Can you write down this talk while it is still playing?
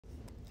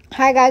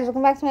Hi guys,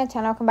 welcome back to my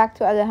channel. Welcome back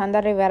to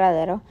Alejandra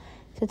Rivera.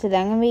 So today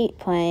I'm going to be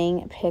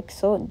playing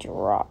Pixel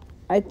Drop.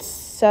 It's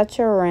such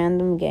a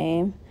random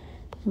game,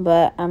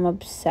 but I'm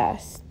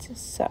obsessed.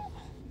 So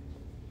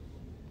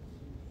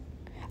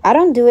I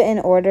don't do it in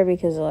order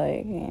because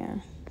yeah.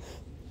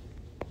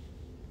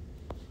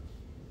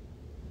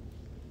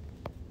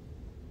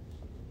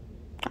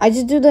 I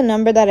just do the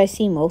number that I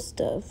see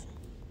most of.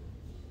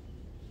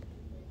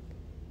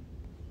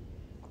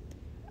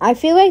 I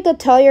feel like the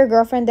Tell Your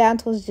Girlfriend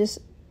dance was just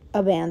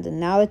abandoned.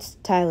 Now it's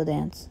Tile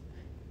Dance.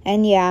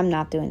 And yeah, I'm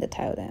not doing the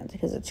Tile Dance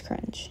because it's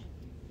cringe.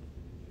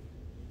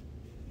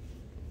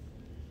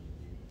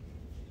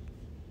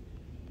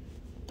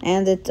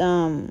 And it's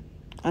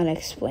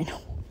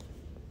unexplainable,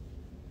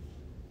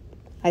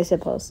 I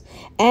suppose.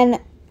 And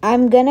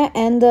I'm gonna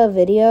end the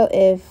video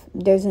if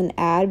there's an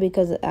ad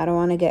because I don't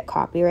want to get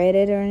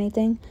copyrighted or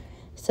anything.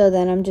 So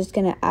then I'm just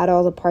gonna add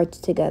all the parts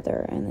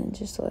together and then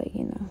just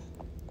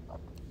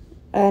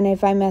and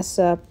if I mess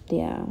up,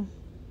 yeah,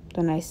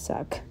 then I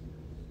suck.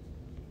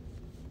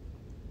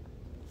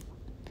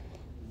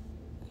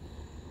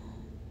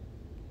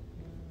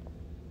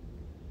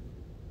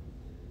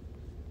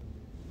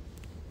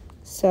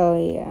 So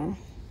yeah.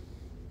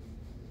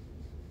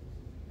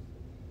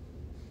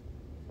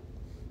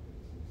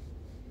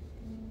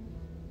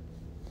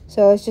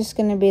 So it's just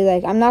gonna be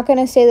I'm not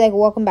gonna say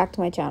welcome back to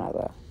my channel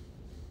though.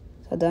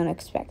 So don't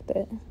expect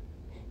it.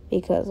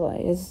 Because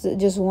it's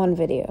just one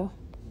video.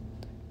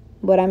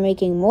 But I'm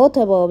making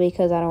multiple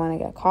because I don't want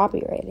to get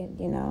copyrighted,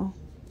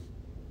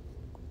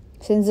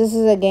 Since this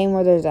is a game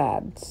where there's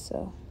ads,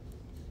 so.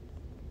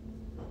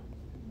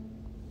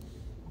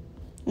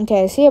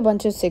 Okay, I see a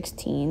bunch of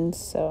 16s,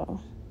 so.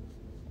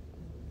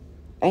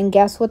 And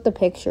guess what the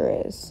picture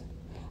is?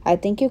 I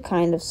think you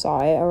kind of saw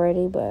it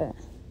already, but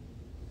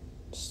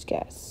just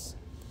guess.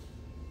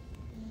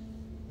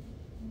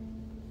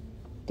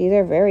 These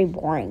are very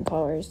boring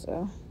colors,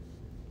 though.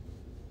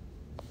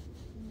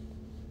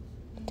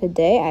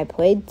 Today I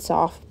played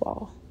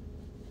softball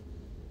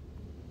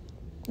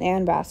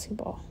and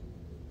basketball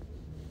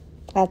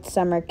at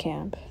summer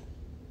camp.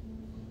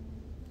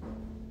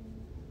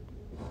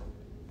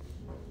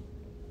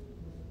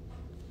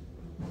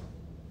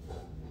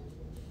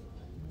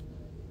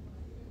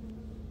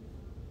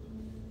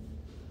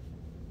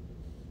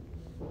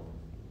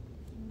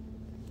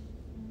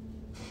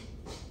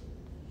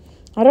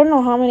 I don't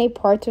know how many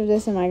parts of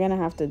this am I going to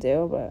have to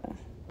do, but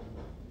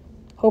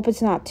hope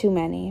it's not too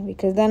many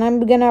because then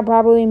I'm going to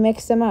probably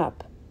mix them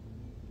up.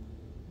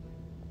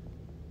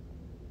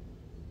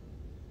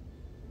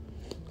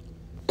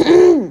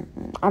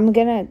 I'm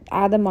going to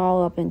add them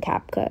all up in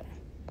CapCut.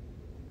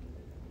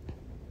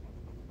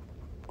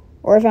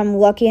 Or if I'm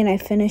lucky and I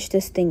finish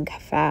this thing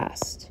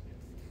fast.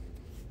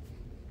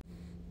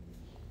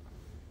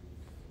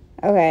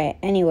 Okay,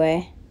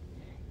 anyway.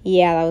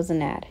 Yeah, that was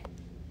an ad.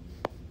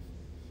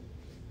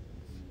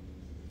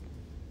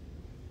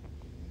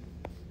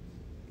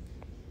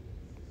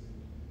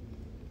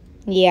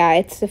 Yeah,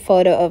 it's the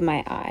photo of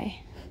my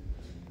eye.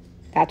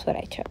 That's what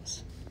I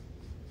chose.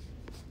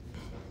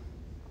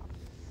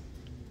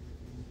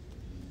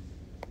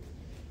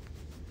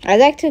 I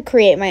like to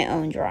create my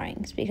own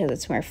drawings because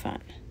it's more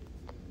fun.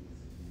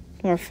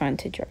 More fun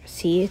to draw.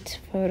 See, it's a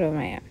photo of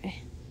my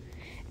eye.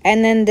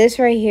 And then this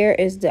right here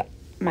is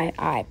my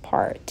eye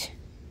part.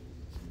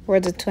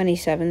 Where the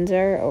 27s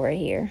are over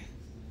here.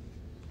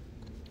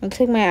 Looks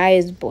like my eye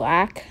is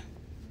black.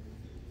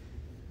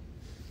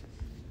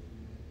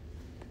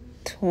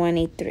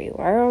 23.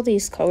 Why are all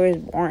these colors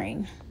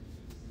boring?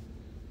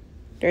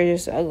 They're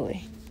just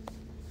ugly.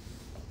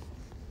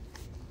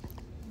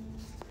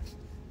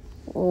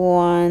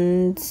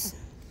 1s,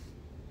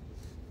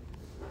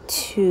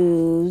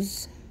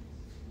 2s,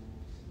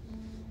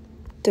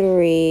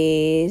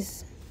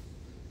 3s.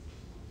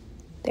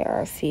 There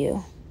are a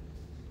few.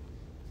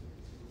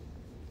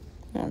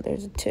 No,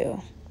 there's a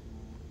 2.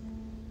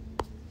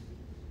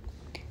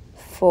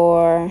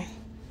 4.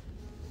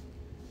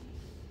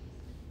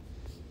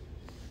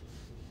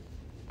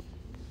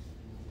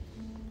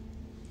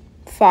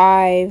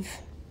 5.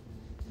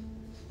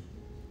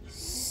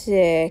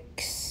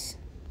 6.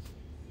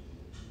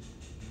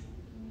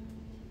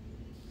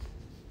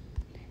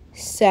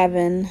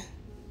 7.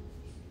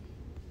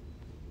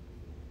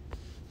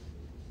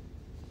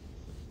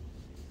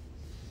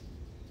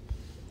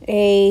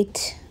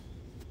 8.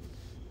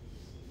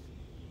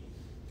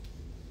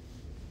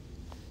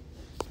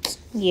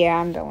 Yeah,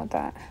 I'm done with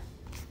that.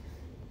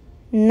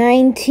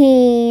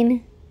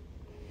 19.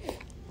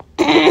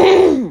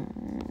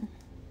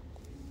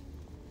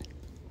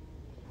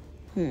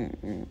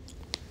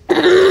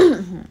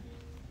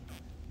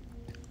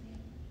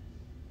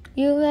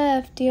 You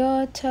left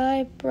your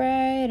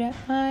typewriter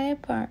at my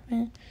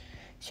apartment,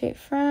 straight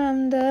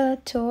from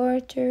the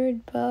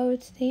tortured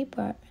poets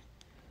department.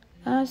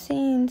 I've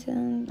seen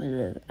some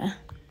things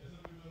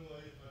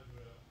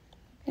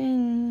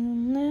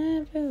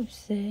never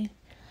say,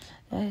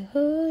 like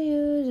who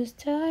uses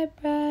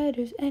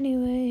typewriters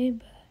anyway,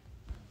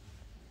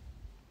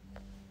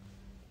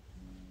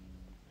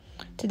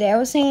 but Today I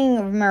was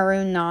singing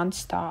Maroon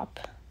nonstop.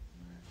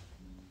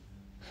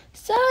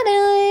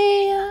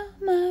 Suddenly you're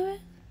maroon.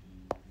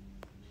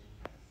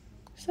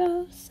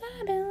 So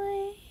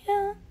suddenly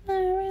you're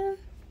maroon.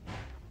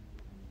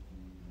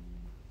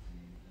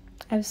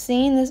 I've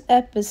seen this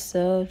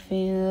episode,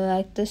 feel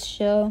like the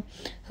show.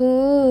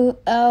 Who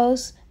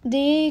else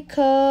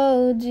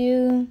decode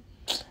you?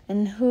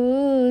 And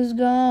who's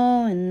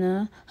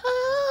gonna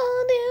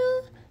hold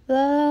you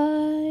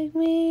like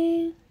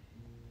me?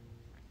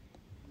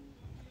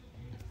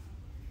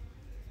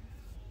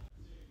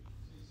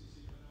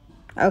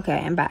 Okay,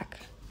 I'm back.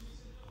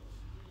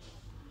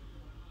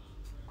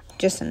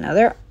 Just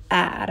another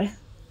ad.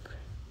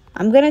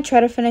 I'm gonna try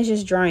to finish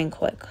this drawing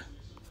quick.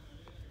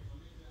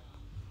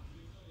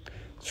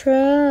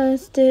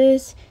 Trust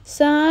this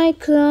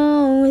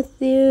cyclone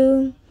with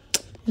you.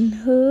 And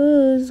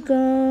who's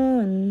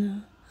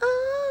gonna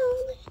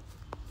hold you?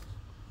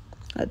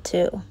 A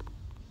 2.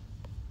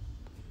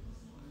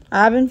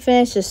 I haven't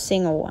finished a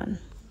single one.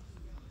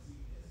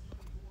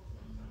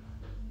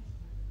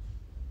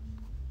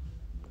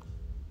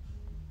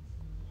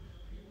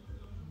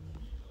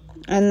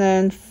 And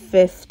then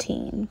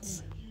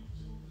 15s.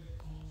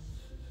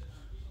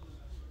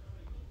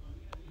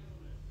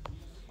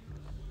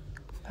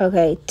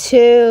 Okay,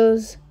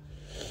 2s.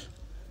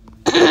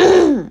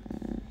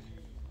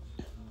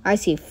 I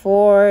see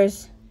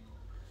 4s.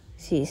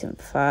 See some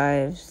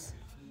 5s.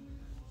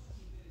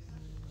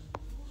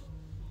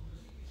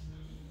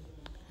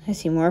 I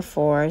see more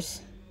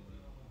 4s.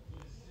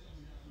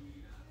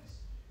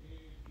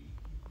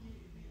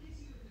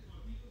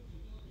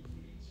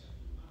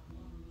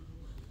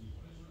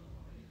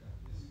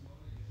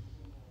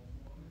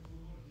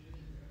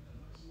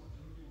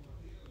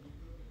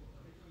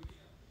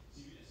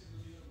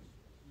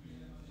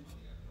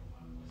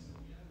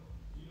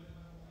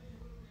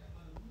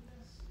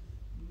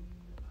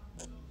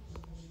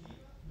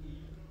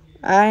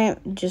 I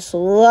just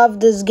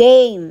love this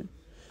game.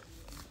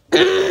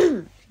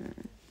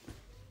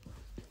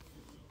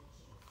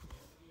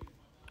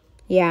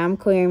 Yeah, I'm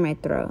clearing my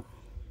throat.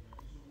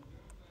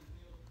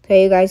 So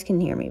you guys can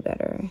hear me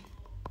better.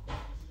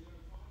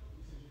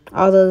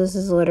 Although this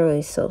is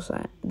literally so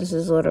silent. This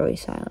is literally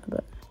silent,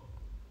 but...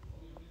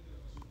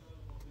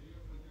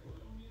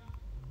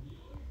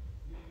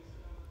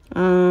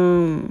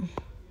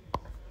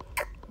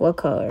 What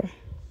color?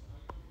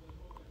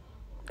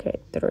 Okay,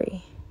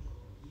 3.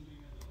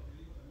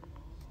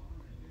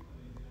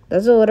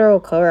 That's the literal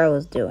color I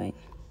was doing.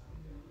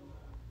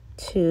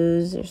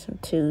 2s, there's some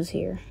 2s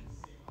here.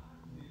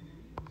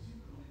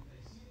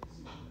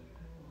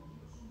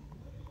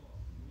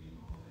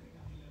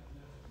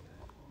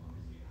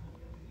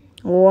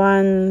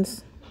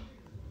 1s.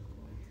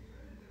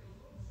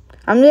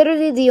 I'm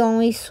literally the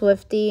only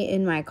Swiftie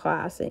in my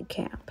class at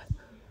camp.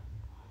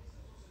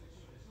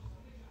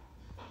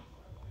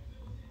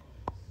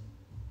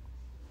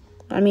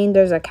 I mean,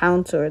 there's a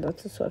counselor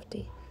that's a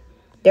Swiftie.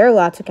 There are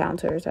lots of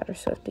counselors that are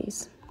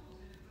Swifties.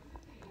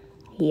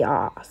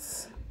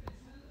 Yas.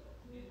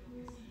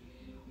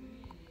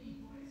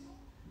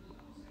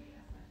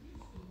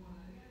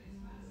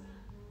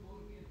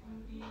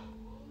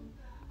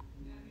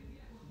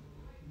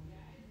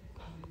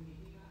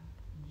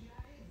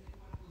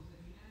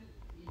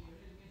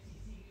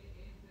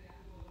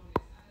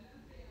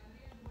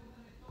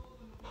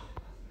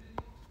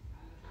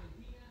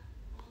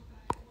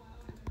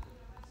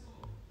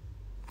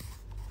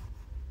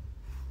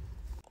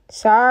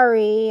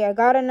 Sorry, I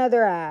got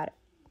another ad.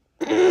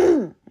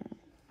 Can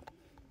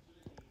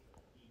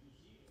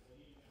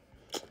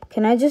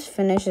I just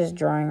finish this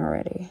drawing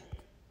already?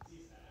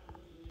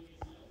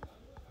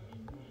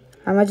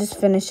 I'm gonna just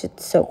finish it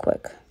so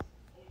quick.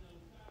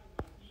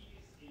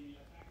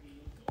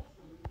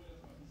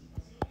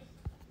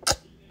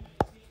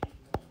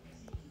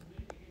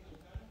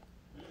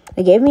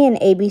 They gave me an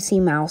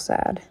ABC mouse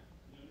ad.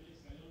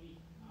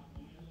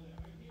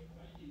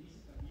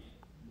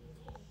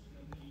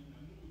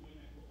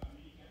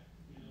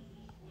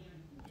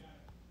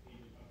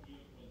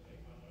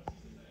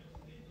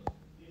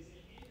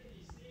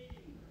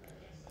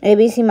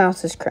 ABC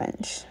mouse is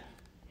cringe.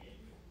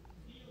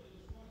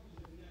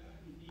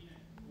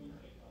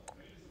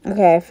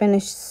 Okay, I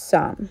finished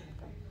some.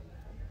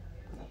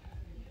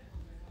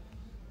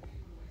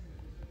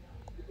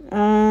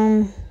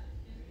 I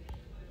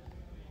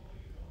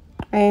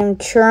am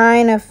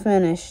trying to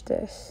finish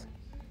this.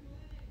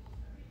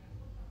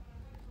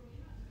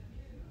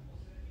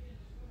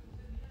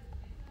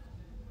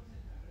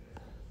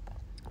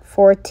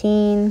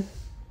 $14,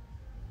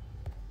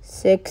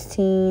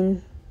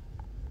 $16,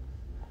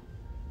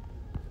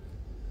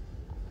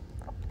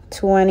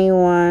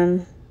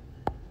 $21.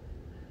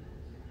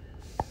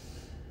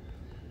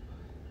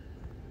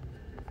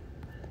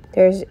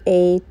 There's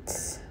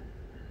 8s.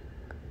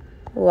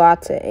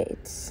 Lots of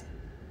 8s.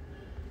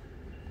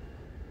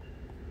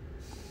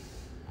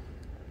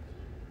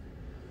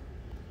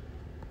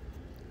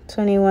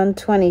 $21,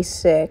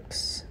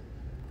 $26.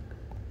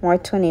 More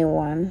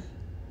 21.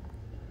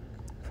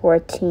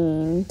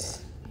 $14s.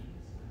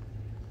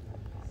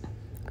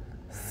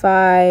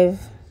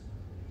 5,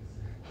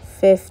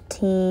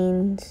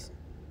 15s,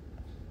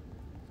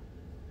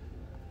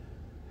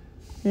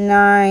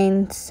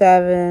 9,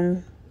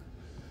 7,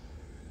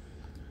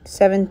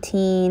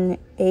 17,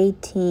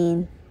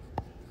 18,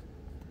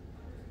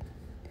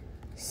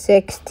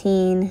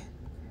 16,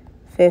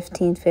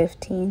 15,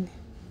 15,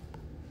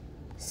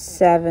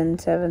 7,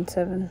 7,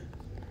 7,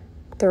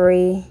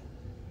 3,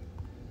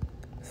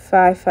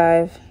 5,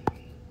 5,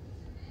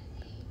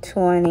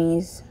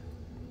 20s,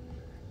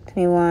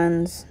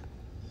 21s,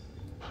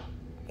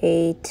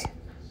 8,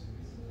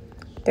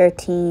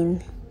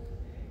 13.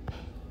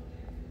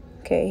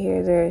 Okay,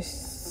 here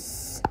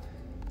there's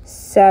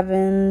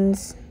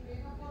 7s,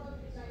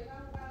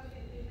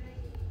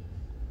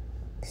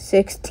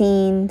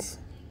 16s.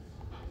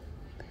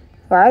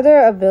 Why are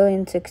there a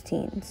billion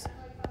 16s?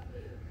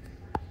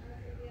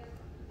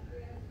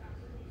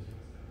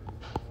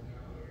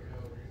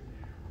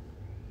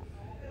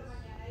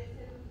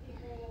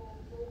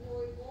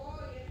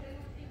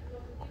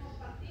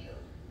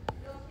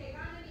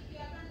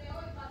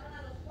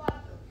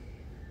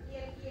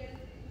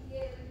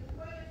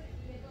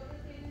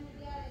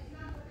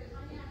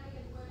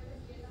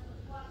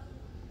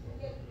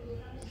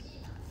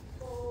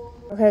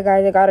 Okay,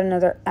 guys, I got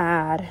another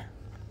ad.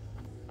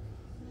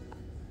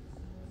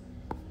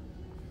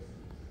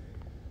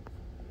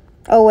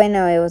 Oh, wait,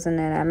 no, it wasn't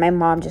an ad. My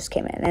mom just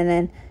came in, and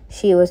then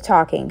she was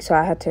talking, so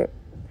I had to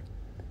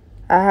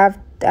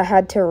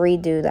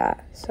redo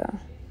that, so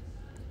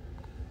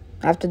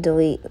I have to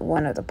delete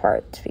one of the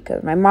parts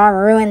because my mom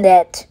ruined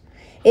it.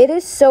 It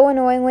is so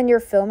annoying when you're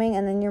filming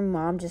and then your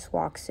mom just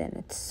walks in.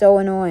 It's so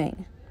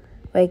annoying.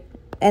 Like,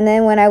 and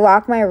then when I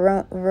lock my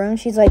room,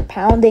 she's like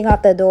pounding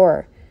at the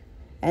door.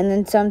 And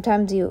then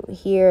sometimes you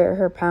hear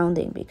her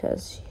pounding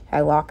because I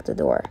locked the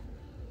door.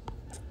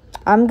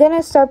 I'm going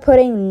to start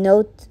putting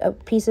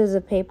pieces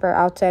of paper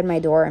outside my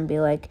door and be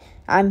like,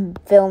 I'm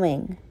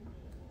filming.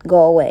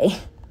 Go away.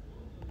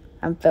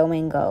 I'm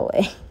filming. Go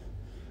away.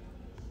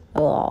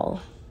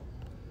 Lol.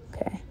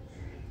 Okay.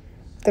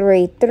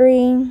 3,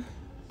 3,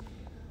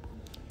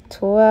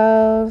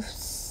 12,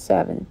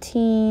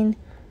 17,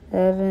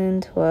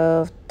 11,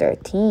 12,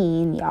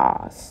 13.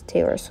 Yas.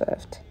 Taylor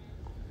Swift.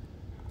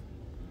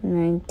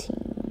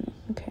 19.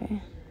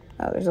 Okay.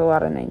 Oh, there's a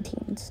lot of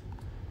 19s.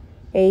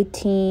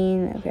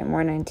 18. Okay,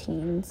 more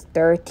 19s.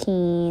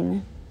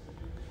 13.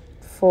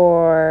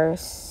 4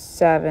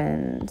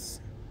 7s.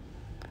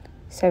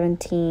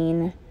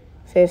 17.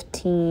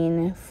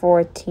 15.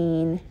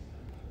 14.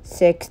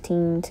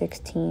 16.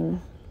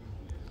 16.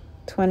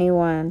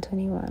 21.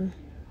 21.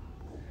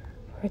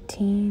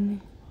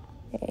 14.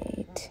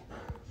 8.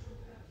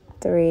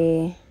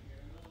 3.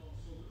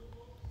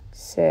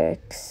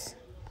 6.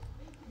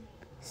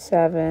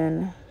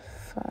 7,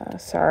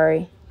 5,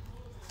 sorry.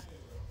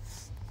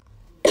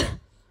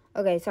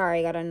 Okay, sorry,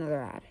 I got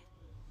another ad.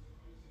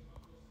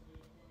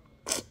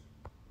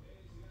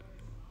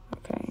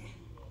 Okay.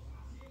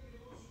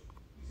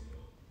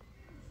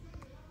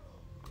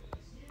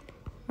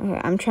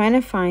 Okay, I'm trying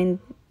to find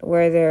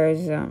where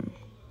there's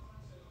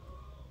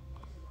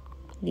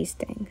these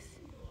things.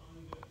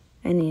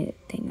 I need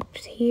a thing up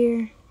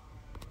here.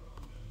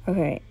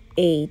 Okay,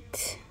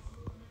 8.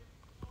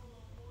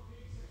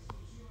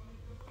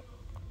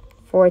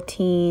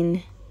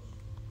 14,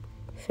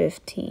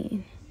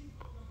 15,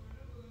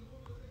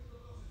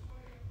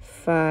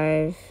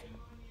 5,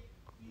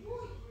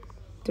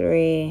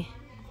 3,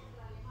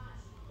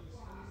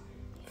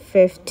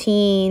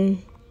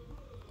 15,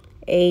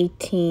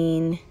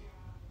 18,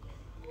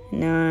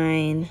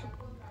 9,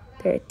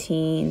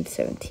 13,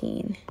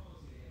 17,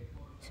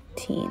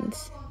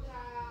 17s,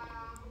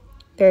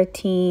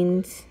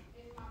 13s,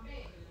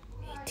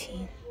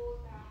 18,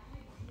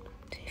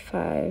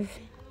 25,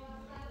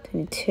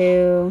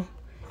 22,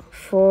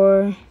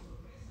 4,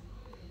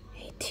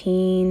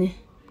 18,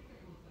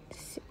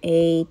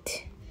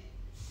 8,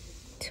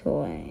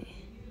 20.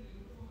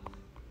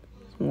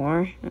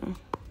 More? No.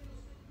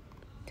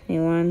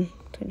 21,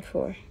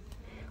 24.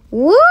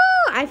 Woo!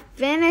 I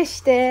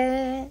finished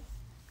it.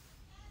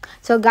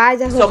 So, guys,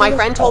 So my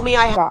friend told me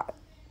I got.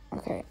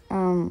 Okay.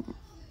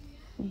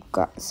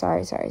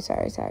 Sorry.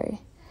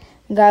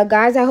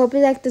 Guys, I hope you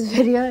liked this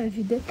video. If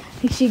you did,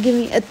 make sure you give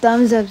me a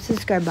thumbs up.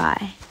 Subscribe.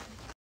 Bye.